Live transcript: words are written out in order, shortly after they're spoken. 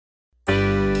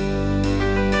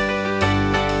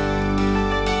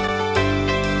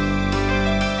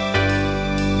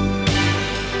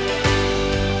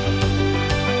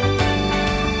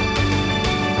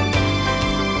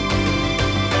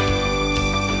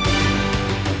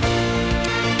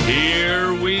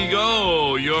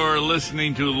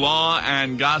listening to Law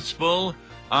and Gospel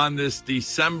on this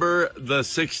December the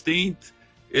 16th.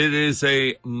 It is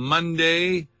a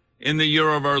Monday in the year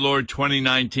of our Lord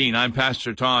 2019. I'm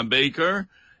Pastor Tom Baker,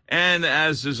 and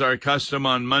as is our custom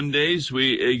on Mondays,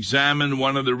 we examine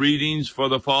one of the readings for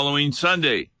the following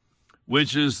Sunday,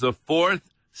 which is the fourth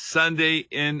Sunday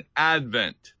in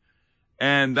Advent,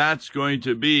 and that's going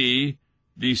to be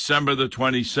December the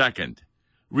 22nd.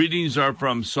 Readings are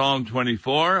from Psalm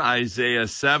 24, Isaiah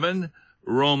 7,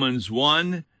 Romans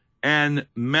 1, and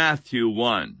Matthew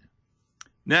 1.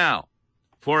 Now,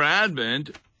 for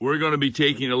Advent, we're going to be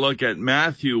taking a look at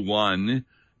Matthew 1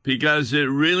 because it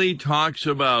really talks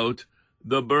about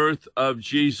the birth of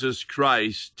Jesus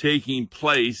Christ taking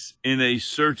place in a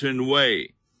certain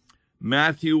way.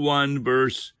 Matthew 1,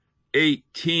 verse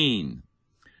 18.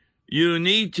 You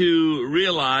need to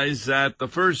realize that the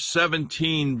first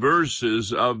 17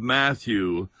 verses of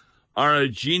Matthew are a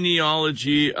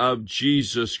genealogy of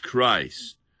Jesus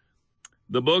Christ.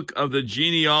 The book of the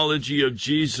genealogy of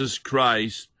Jesus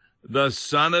Christ, the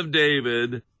son of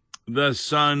David, the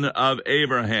son of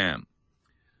Abraham.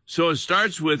 So it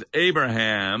starts with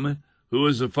Abraham, who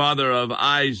is the father of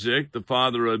Isaac, the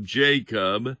father of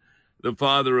Jacob, the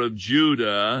father of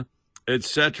Judah,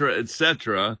 etc.,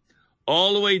 etc.,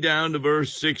 all the way down to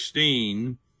verse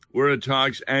 16, where it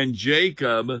talks, and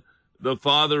Jacob, the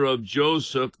father of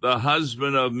Joseph, the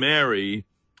husband of Mary,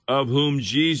 of whom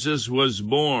Jesus was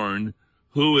born,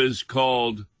 who is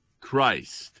called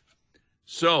Christ.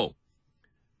 So,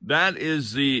 that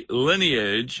is the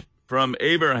lineage from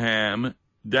Abraham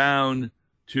down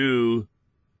to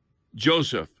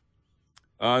Joseph.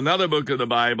 Another book of the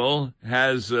Bible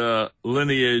has a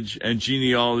lineage and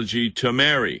genealogy to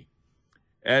Mary.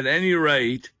 At any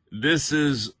rate, this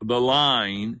is the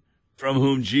line from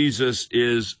whom Jesus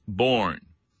is born.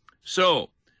 So,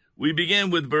 we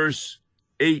begin with verse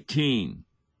 18.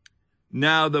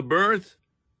 Now the birth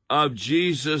of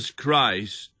Jesus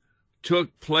Christ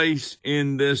took place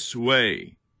in this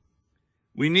way.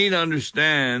 We need to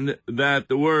understand that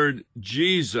the word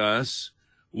Jesus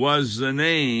was the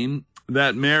name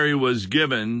that Mary was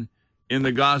given in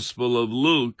the Gospel of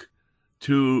Luke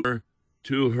to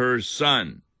her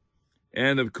son.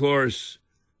 And of course,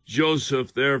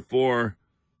 Joseph therefore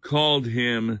called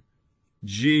him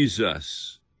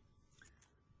Jesus.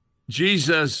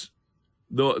 Jesus,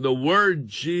 the word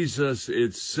Jesus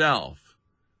itself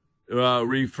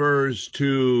refers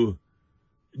to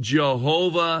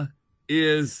Jehovah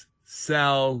is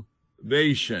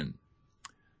salvation.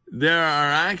 There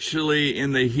are actually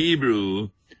in the Hebrew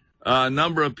a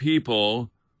number of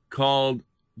people called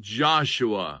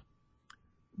Joshua.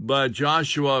 But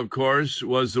Joshua, of course,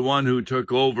 was the one who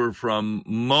took over from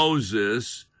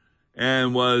Moses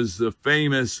and was the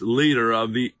famous leader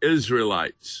of the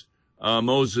Israelites,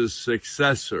 Moses'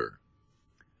 successor.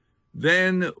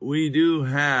 Then we do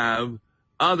have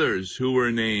others who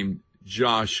were named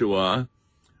Joshua,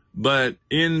 but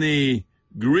in the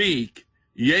Greek,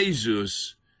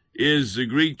 Jesus is the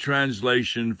Greek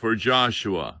translation for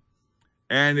Joshua,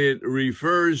 and it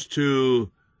refers to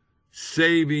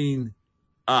saving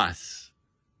us.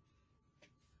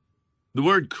 The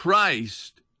word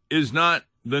Christ is not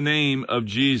the name of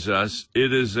Jesus,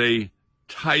 it is a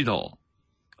title,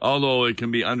 although it can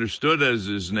be understood as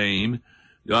his name,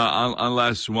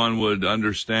 unless one would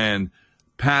understand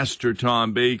Pastor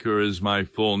Tom Baker is my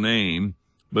full name,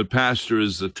 but pastor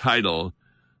is the title.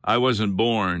 I wasn't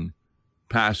born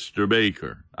Pastor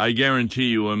Baker. I guarantee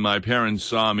you when my parents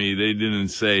saw me, they didn't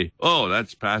say, oh,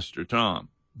 that's Pastor Tom.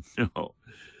 No.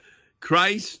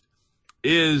 Christ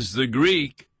is the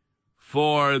Greek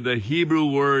for the Hebrew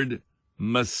word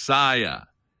Messiah,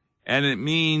 and it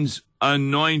means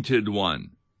anointed one.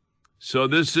 So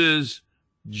this is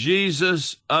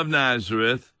Jesus of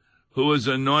Nazareth, who was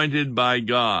anointed by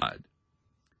God.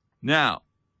 Now,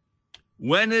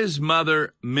 when his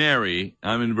mother Mary,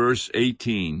 I'm in verse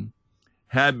 18,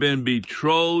 had been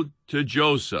betrothed to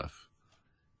Joseph.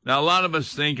 Now, a lot of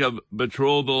us think of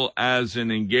betrothal as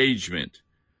an engagement.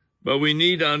 But we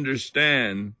need to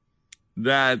understand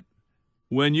that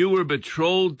when you were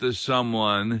betrothed to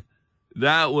someone,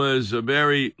 that was a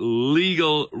very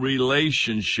legal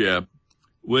relationship,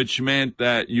 which meant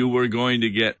that you were going to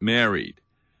get married.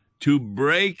 To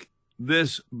break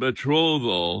this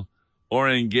betrothal or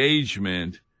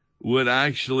engagement would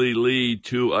actually lead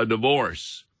to a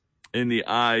divorce in the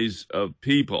eyes of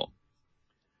people.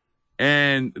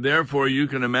 And therefore, you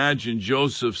can imagine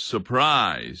Joseph's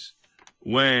surprise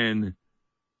when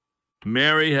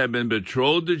Mary had been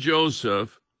betrothed to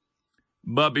Joseph,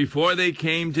 but before they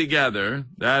came together,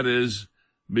 that is,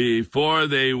 before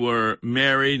they were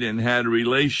married and had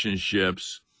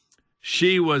relationships,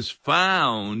 she was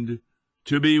found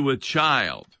to be with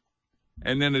child.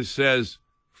 And then it says,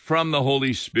 from the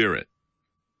Holy Spirit.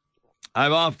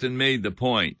 I've often made the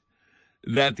point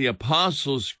that the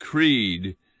Apostles'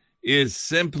 Creed is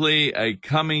simply a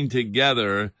coming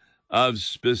together of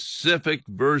specific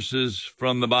verses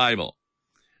from the Bible.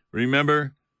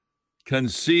 Remember,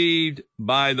 conceived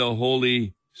by the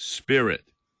Holy Spirit.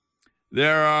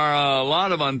 There are a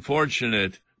lot of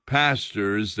unfortunate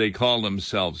pastors, they call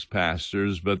themselves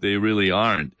pastors, but they really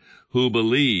aren't, who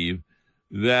believe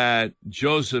that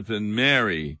Joseph and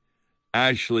Mary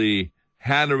actually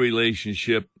had a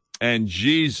relationship and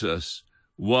Jesus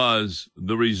was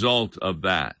the result of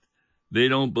that. They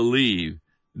don't believe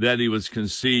that he was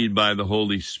conceived by the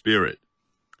Holy Spirit.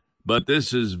 But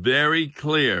this is very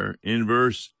clear in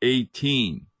verse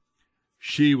 18.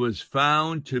 She was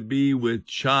found to be with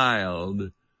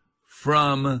child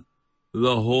from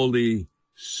the Holy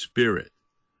Spirit.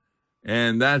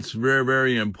 And that's very,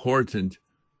 very important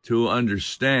to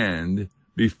understand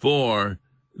before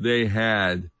they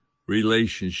had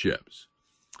relationships.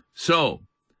 So,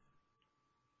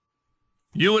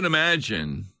 you would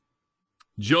imagine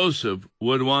Joseph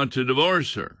would want to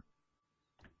divorce her.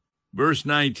 Verse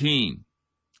 19,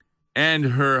 and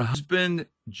her husband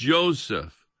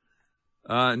Joseph.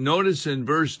 Notice in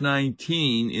verse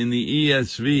 19 in the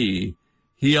ESV,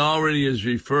 he already is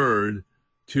referred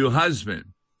to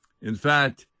husband. In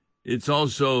fact, it's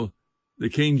also the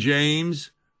King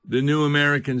James, the New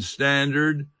American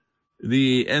Standard,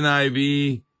 the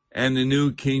NIV, and the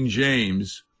New King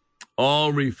James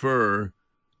all refer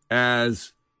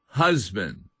as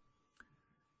husband.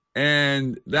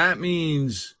 And that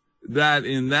means that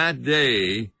in that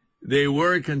day, they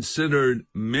were considered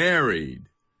married,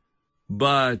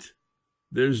 but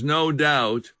there's no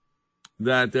doubt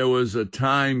that there was a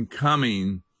time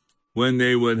coming when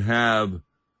they would have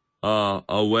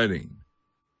a wedding.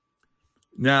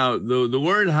 Now, the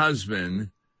word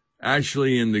husband,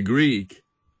 actually in the Greek,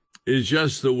 is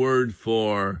just the word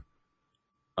for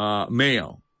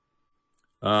male.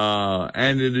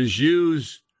 And it is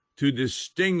used to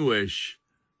distinguish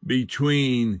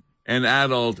between an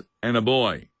adult and a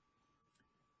boy.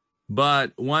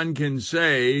 But one can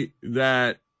say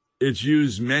that it's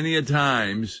used many a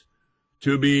times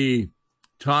to be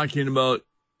talking about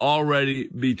already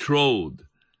betrothed.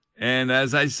 And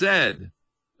as I said,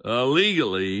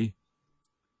 legally,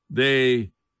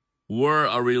 they were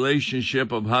a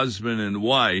relationship of husband and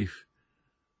wife,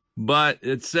 but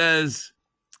it says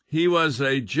he was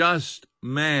a just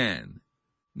man.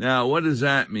 Now, what does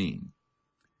that mean?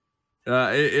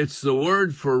 It's the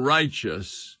word for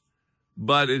righteous,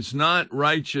 but it's not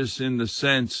righteous in the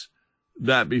sense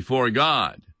that before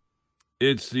God.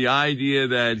 It's the idea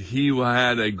that he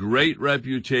had a great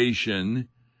reputation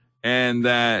and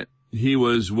that he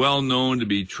was well known to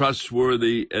be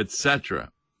trustworthy,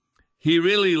 etc. He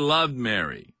really loved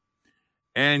Mary,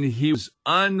 and he was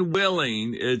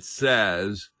unwilling, it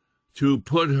says, to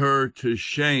put her to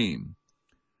shame.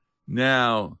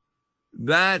 Now,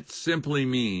 that simply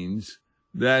means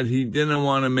that he didn't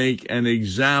want to make an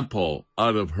example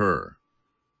out of her.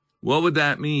 What would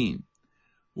that mean?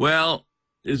 Well,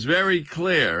 it's very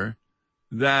clear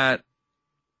that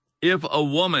if a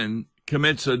woman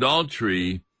commits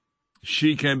adultery,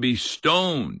 she can be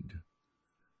stoned.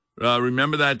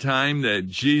 Remember that time that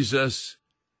Jesus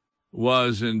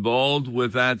was involved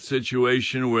with that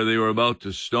situation where they were about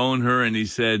to stone her, and he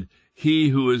said, "He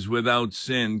who is without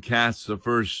sin casts the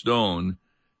first stone,"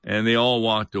 and they all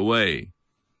walked away.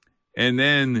 And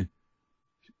then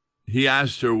he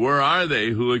asked her, "Where are they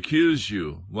who accused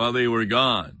you?" while they were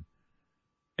gone.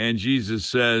 And Jesus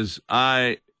says,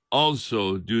 "I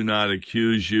also do not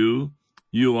accuse you.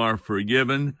 You are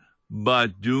forgiven,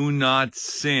 but do not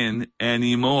sin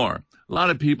anymore." A lot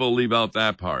of people leave out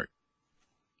that part,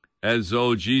 as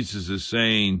though Jesus is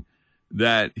saying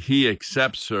that he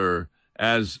accepts her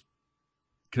as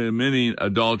committing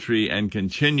adultery and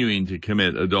continuing to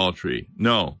commit adultery.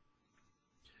 No.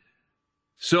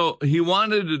 So he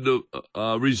wanted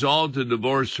to resolve to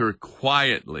divorce her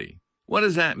quietly. What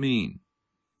does that mean?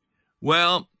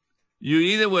 Well, you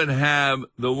either would have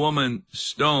the woman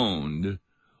stoned,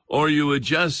 or you would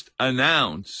just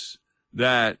announce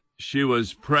that she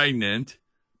was pregnant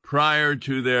prior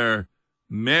to their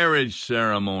marriage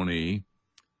ceremony,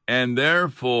 and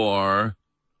therefore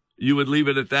you would leave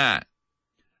it at that.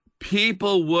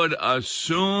 People would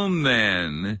assume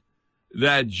then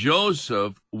that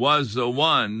Joseph was the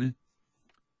one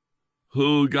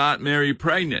who got Mary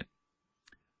pregnant,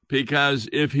 because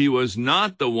if he was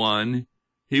not the one,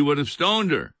 he would have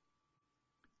stoned her.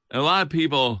 A lot of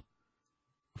people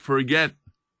forget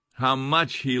how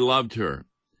much he loved her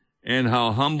and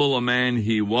how humble a man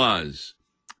he was,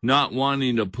 not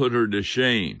wanting to put her to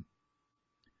shame.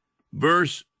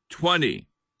 Verse 20,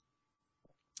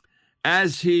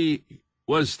 as he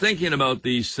was thinking about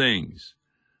these things,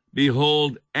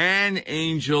 behold, an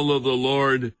angel of the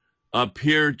Lord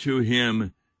appeared to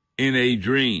him in a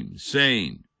dream,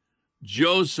 saying,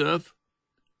 Joseph,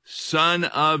 son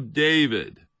of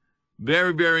David.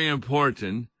 Very, very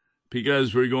important,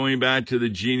 because we're going back to the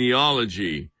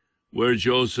genealogy where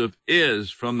Joseph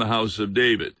is from the house of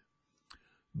David.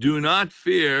 Do not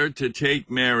fear to take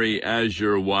Mary as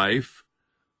your wife,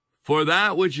 for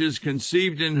that which is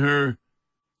conceived in her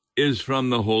is from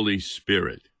the Holy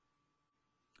Spirit.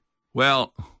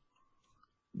 Well,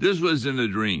 this was in a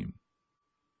dream.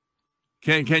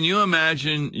 Can you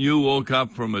imagine you woke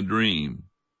up from a dream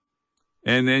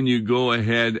and then you go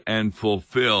ahead and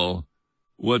fulfill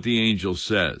what the angel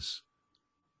says?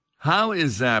 How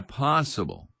is that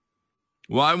possible?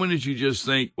 Why wouldn't you just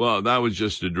think, well, that was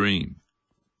just a dream?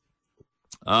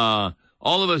 All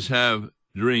of us have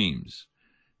dreams.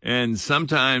 And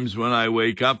sometimes when I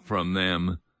wake up from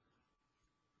them,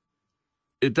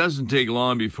 it doesn't take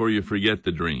long before you forget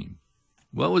the dream.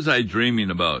 What was I dreaming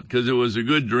about? Because it was a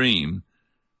good dream,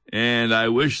 and I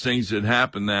wish things had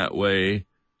happened that way,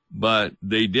 but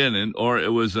they didn't, or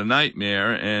it was a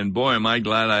nightmare, and boy, am I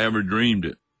glad I ever dreamed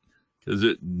it, because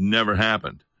it never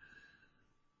happened.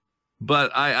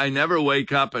 But I never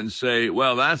wake up and say,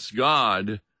 well, that's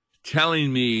God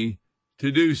telling me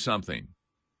to do something.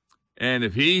 And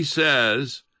if he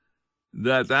says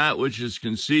that that which is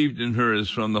conceived in her is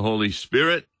from the Holy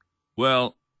Spirit,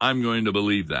 well, I'm going to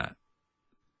believe that.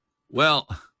 Well,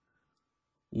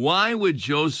 why would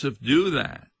Joseph do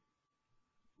that?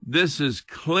 This is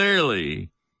clearly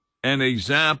an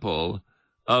example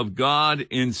of God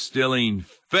instilling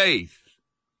faith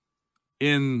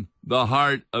in the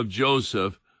heart of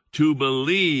Joseph to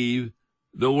believe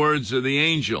the words of the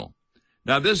angel.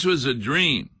 Now, this was a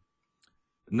dream.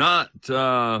 Not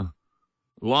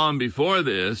long before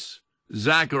this,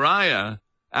 Zechariah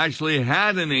actually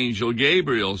had an angel,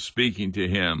 Gabriel, speaking to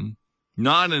him,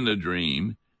 not in a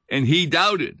dream, and he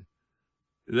doubted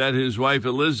that his wife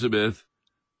Elizabeth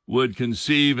would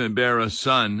conceive and bear a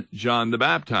son, John the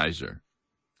Baptizer.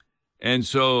 And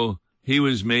so he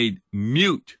was made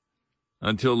mute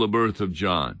until the birth of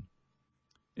John.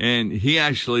 And he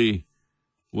actually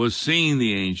was seeing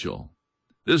the angel.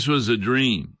 This was a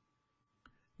dream.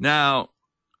 Now,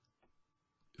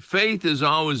 faith is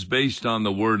always based on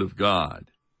the Word of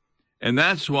God. And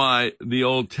that's why the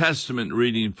Old Testament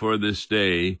reading for this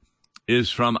day is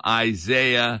from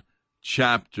Isaiah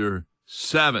chapter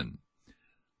 7,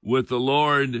 with the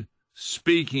Lord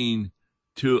speaking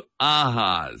to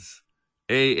Ahaz,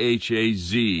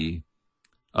 A-H-A-Z,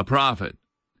 a prophet.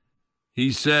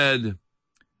 He said,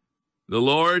 the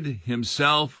Lord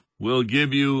himself will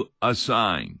give you a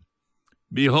sign.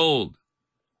 Behold,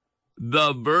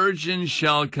 the virgin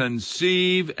shall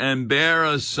conceive and bear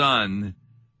a son,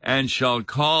 and shall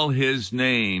call his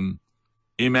name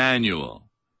Emmanuel.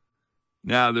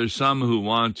 Now, there's some who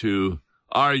want to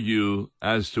argue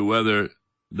as to whether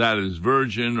that is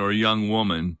virgin or young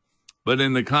woman, but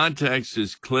in the context,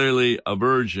 it's clearly a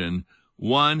virgin,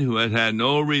 one who had had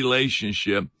no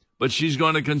relationship, but she's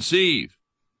going to conceive.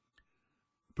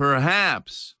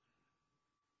 Perhaps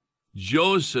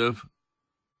Joseph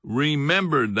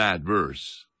remembered that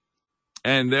verse,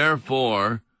 and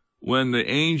therefore, when the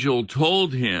angel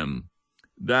told him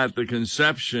that the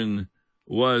conception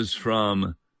was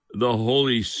from the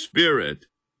Holy Spirit,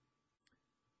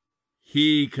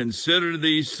 he considered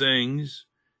these things.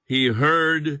 He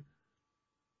heard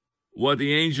what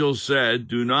the angel said,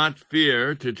 do not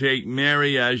fear to take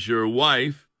Mary as your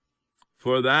wife,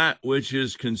 for that which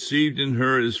is conceived in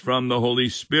her is from the Holy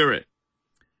Spirit.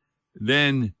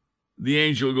 Then the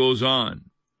angel goes on,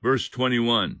 verse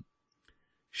 21.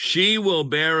 She will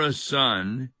bear a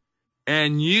son,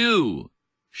 and you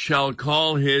shall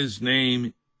call his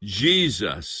name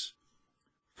Jesus,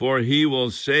 for he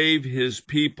will save his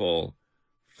people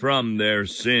from their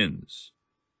sins.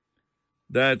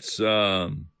 That's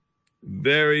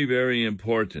very, very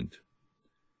important.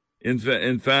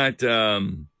 In fact,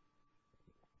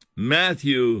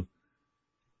 Matthew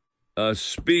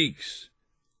speaks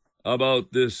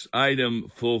about this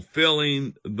item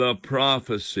fulfilling the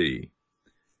prophecy,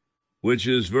 which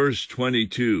is verse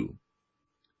 22.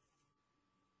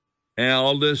 And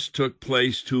all this took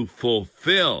place to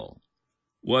fulfill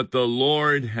what the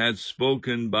Lord had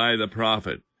spoken by the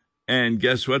prophet. And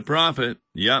guess what prophet?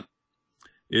 Yep,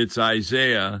 It's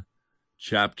Isaiah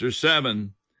chapter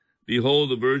 7.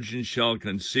 Behold, the virgin shall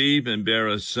conceive and bear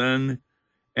a son,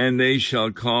 and they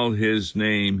shall call his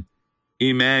name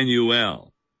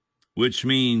Emmanuel, which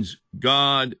means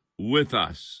God with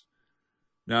us.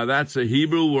 Now, that's a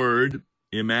Hebrew word,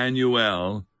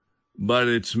 Emmanuel, but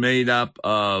it's made up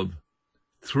of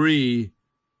 3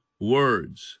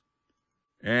 words.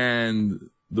 And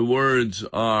the words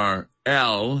are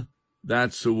El,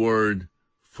 that's the word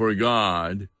for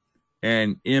God,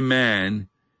 and Iman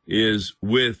is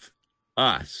with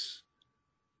us.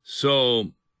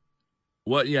 So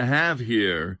what you have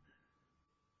here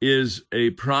is a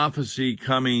prophecy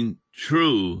coming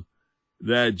true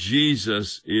that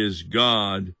Jesus is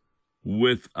God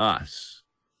with us.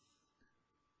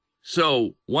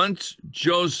 So once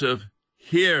Joseph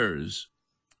hears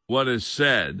what is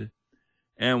said,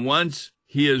 and once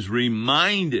he is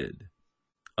reminded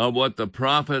of what the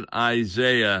prophet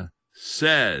Isaiah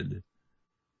said,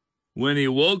 when he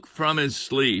woke from his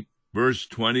sleep, verse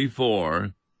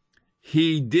 24,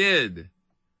 he did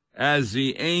as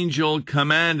the angel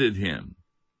commanded him.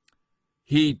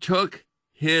 He took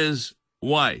his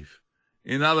wife.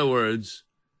 In other words,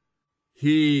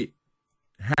 he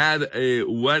had a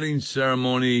wedding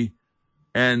ceremony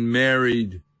and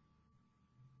married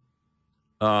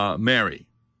Mary,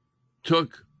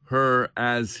 took her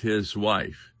as his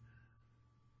wife.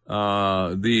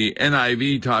 The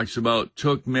NIV talks about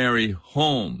took Mary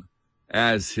home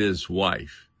as his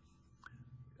wife.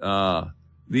 The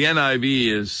NIV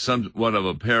is somewhat of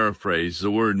a paraphrase.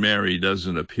 The word Mary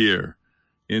doesn't appear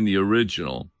in the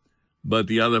original, but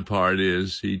the other part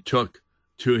is he took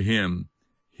to him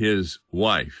his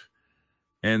wife.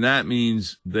 And that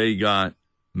means they got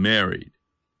married.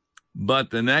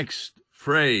 But the next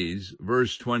phrase,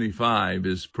 verse 25,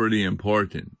 is pretty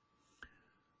important.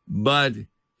 But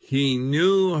he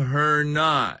knew her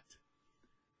not.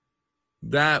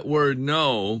 That word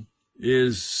know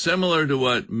is similar to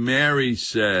what Mary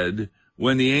said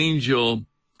when the angel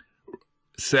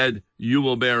said, you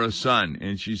will bear a son.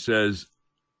 And she says,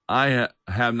 I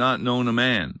have not known a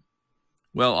man.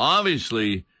 Well,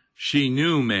 obviously, she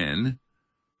knew men.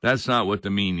 That's not what the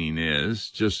meaning is,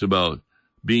 just about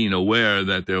being aware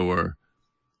that there were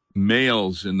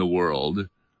males in the world.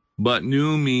 But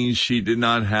knew means she did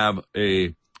not have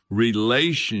a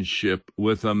relationship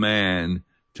with a man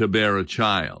to bear a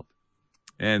child.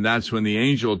 And that's when the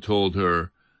angel told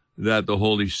her that the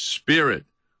Holy Spirit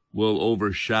will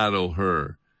overshadow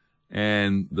her,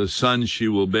 and the son she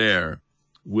will bear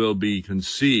will be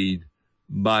conceived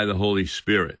by the Holy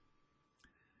Spirit.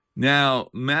 Now,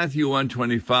 Matthew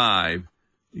 1:25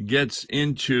 gets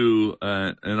into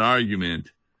an argument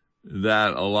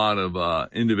that a lot of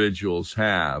individuals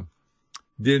have.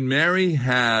 Did Mary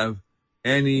have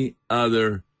any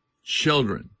other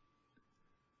children?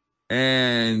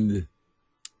 And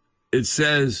it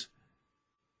says,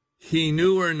 he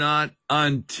knew her not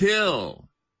until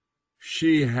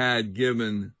she had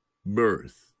given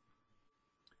birth.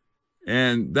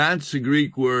 And that's the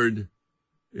Greek word,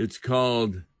 it's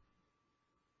called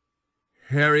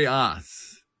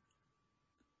herios.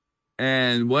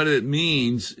 And what it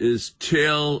means is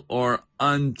till or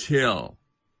until.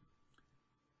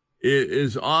 It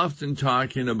is often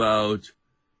talking about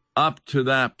up to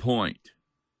that point.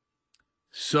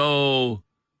 So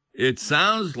it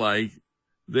sounds like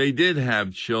they did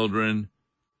have children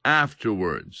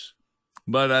afterwards.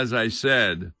 But as I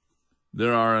said,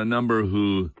 there are a number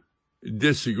who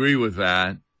disagree with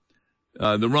that.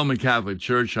 The Roman Catholic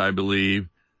Church, I believe,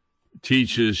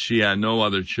 teaches she had no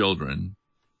other children,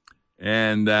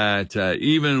 and that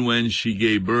even when she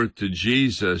gave birth to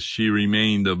Jesus, she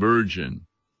remained a virgin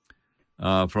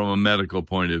from a medical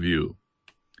point of view.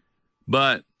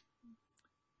 But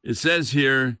it says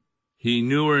here, he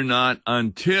knew her not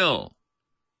until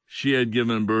she had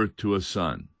given birth to a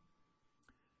son.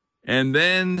 And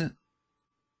then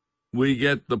we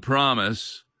get the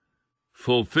promise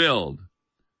fulfilled,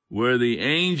 where the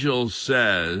angel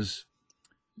says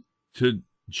to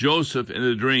Joseph in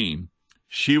a dream,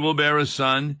 she will bear a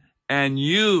son, and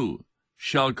you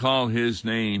shall call his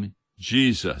name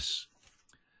Jesus.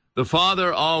 The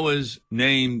Father always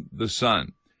named the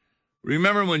Son.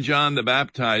 Remember when John the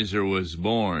Baptizer was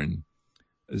born,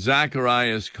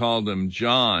 Zacharias called him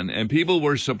John, and people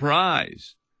were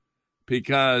surprised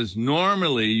because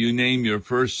normally you name your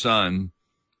first son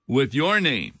with your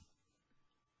name.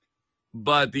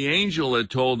 But the angel had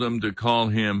told him to call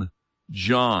him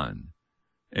John.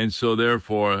 And so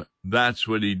therefore, that's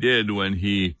what he did when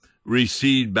he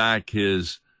received back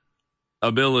his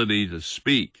ability to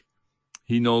speak.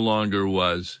 He no longer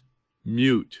was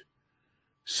mute.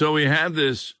 So we have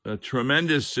this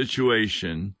tremendous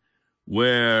situation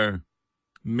where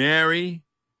Mary,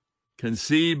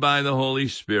 conceived by the Holy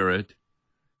Spirit,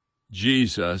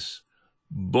 Jesus,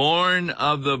 born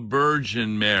of the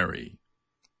Virgin Mary.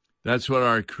 That's what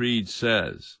our creed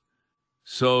says.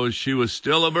 So she was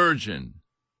still a virgin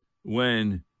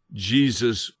when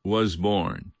Jesus was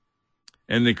born.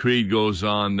 And the creed goes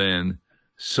on then,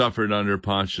 suffered under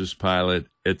Pontius Pilate,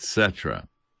 etc.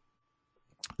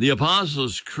 The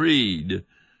Apostles' Creed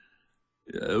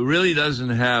really doesn't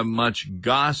have much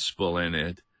gospel in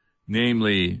it,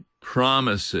 namely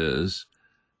promises,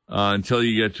 until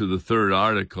you get to the third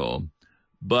article,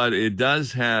 but it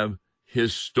does have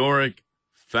historic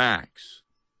facts.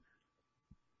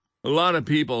 A lot of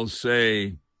people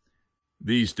say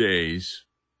these days,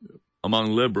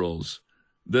 among liberals,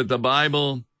 that the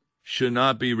Bible should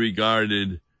not be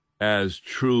regarded as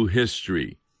true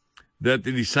history, that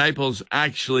the disciples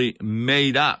actually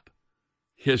made up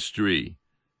history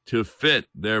to fit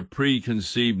their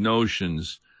preconceived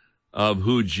notions of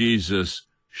who Jesus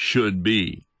should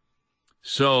be.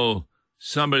 So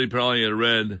somebody probably had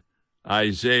read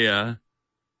Isaiah,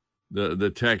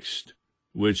 the text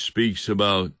which speaks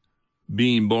about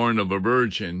being born of a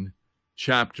virgin,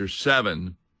 chapter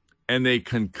 7, and they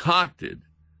concocted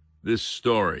this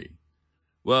story.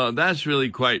 Well, that's really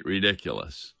quite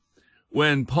ridiculous.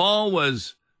 When Paul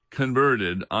was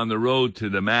converted on the road to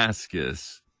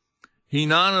Damascus, he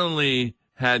not only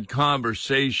had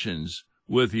conversations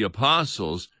with the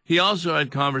apostles, he also had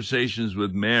conversations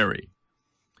with Mary.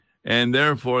 And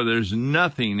therefore, there's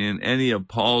nothing in any of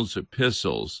Paul's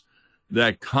epistles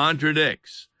that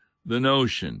contradicts the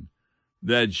notion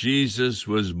that Jesus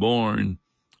was born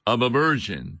of a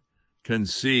virgin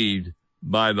conceived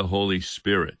by the Holy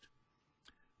Spirit.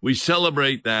 We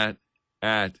celebrate that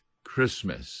at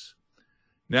Christmas.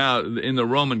 Now, in the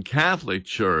Roman Catholic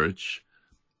Church,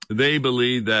 they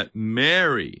believe that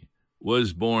Mary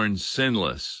was born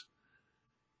sinless.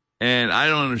 And I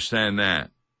don't understand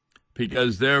that,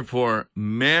 because therefore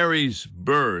Mary's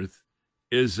birth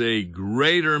is a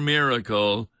greater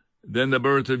miracle than the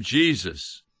birth of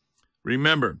Jesus.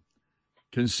 Remember,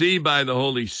 conceived by the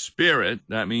Holy Spirit,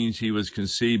 that means he was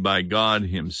conceived by God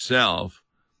himself,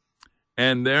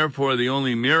 and therefore the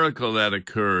only miracle that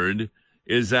occurred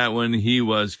is that when he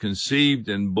was conceived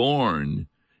and born,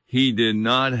 he did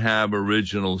not have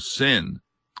original sin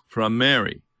from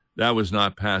Mary. That was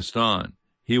not passed on.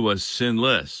 He was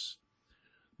sinless.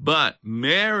 But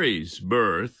Mary's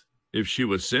birth, if she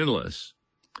was sinless,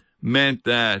 meant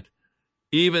that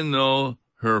even though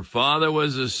her father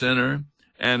was a sinner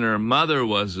and her mother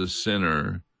was a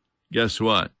sinner, guess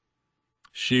what?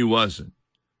 She wasn't.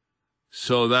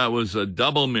 So that was a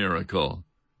double miracle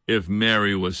if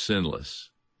Mary was sinless.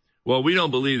 Well, we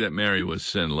don't believe that Mary was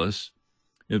sinless.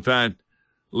 In fact,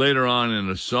 later on in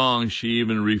a song, she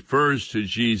even refers to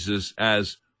Jesus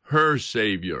as her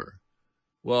Savior.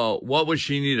 Well, what would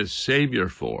she need a Savior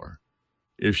for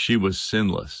if she was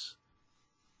sinless?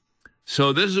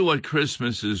 So this is what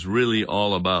Christmas is really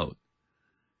all about.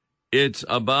 It's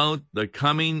about the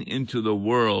coming into the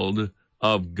world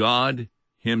of God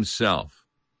himself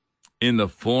in the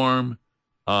form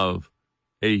of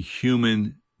a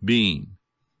human being.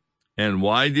 And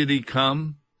why did he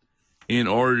come? In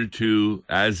order to,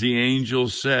 as the angel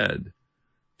said,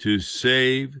 to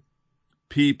save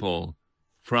people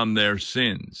from their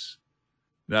sins.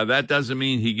 Now, that doesn't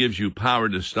mean he gives you power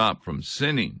to stop from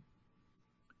sinning.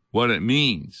 What it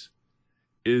means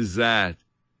is that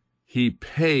he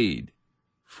paid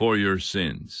for your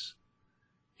sins.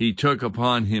 He took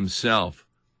upon himself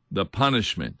the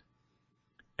punishment.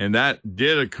 And that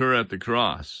did occur at the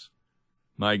cross.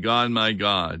 My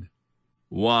God,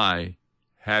 why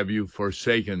have you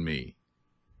forsaken me?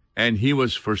 And he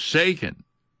was forsaken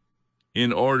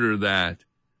in order that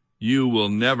you will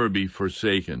never be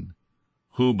forsaken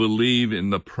who believe in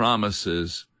the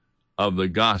promises of the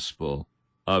gospel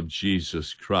of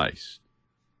Jesus Christ.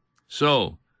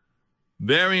 So,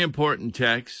 very important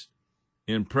text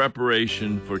in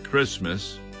preparation for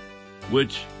Christmas,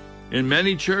 which in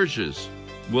many churches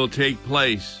will take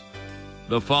place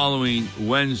the following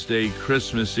Wednesday,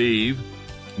 Christmas Eve,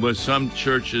 with some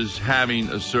churches having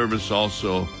a service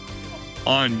also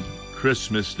on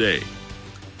Christmas Day.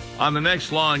 On the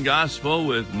next Law and Gospel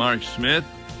with Mark Smith,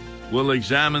 we'll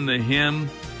examine the hymn,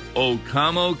 O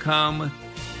Come,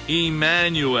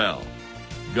 Emmanuel,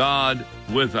 God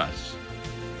with us.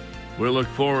 We'll look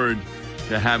forward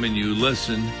to having you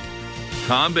listen.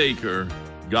 Tom Baker,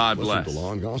 God bless. Listen to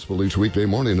Law and Gospel each weekday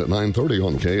morning at 9:30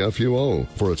 on KFUO.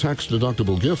 For a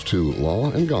tax-deductible gift to Law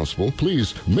and Gospel,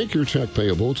 please make your check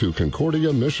payable to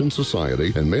Concordia Mission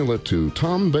Society and mail it to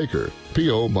Tom Baker,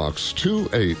 P.O. Box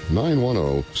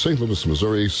 28910, St. Louis,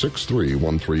 Missouri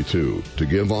 63132. To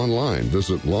give online,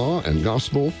 visit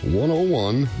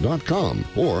lawandgospel101.com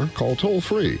or call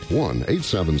toll-free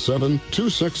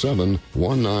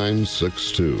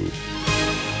 1-877-267-1962.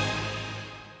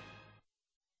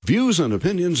 Views and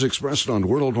opinions expressed on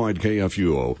Worldwide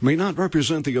KFUO may not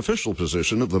represent the official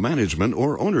position of the management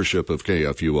or ownership of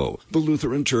KFUO, the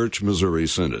Lutheran Church Missouri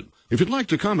Synod. If you'd like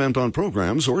to comment on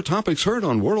programs or topics heard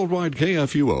on Worldwide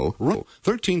KFUO,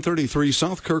 1333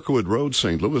 South Kirkwood Road,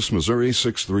 St. Louis, Missouri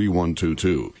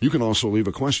 63122. You can also leave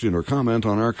a question or comment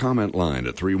on our comment line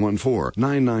at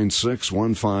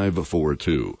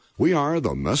 314-996-1542. We are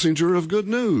the messenger of good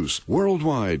news,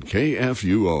 Worldwide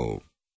KFUO.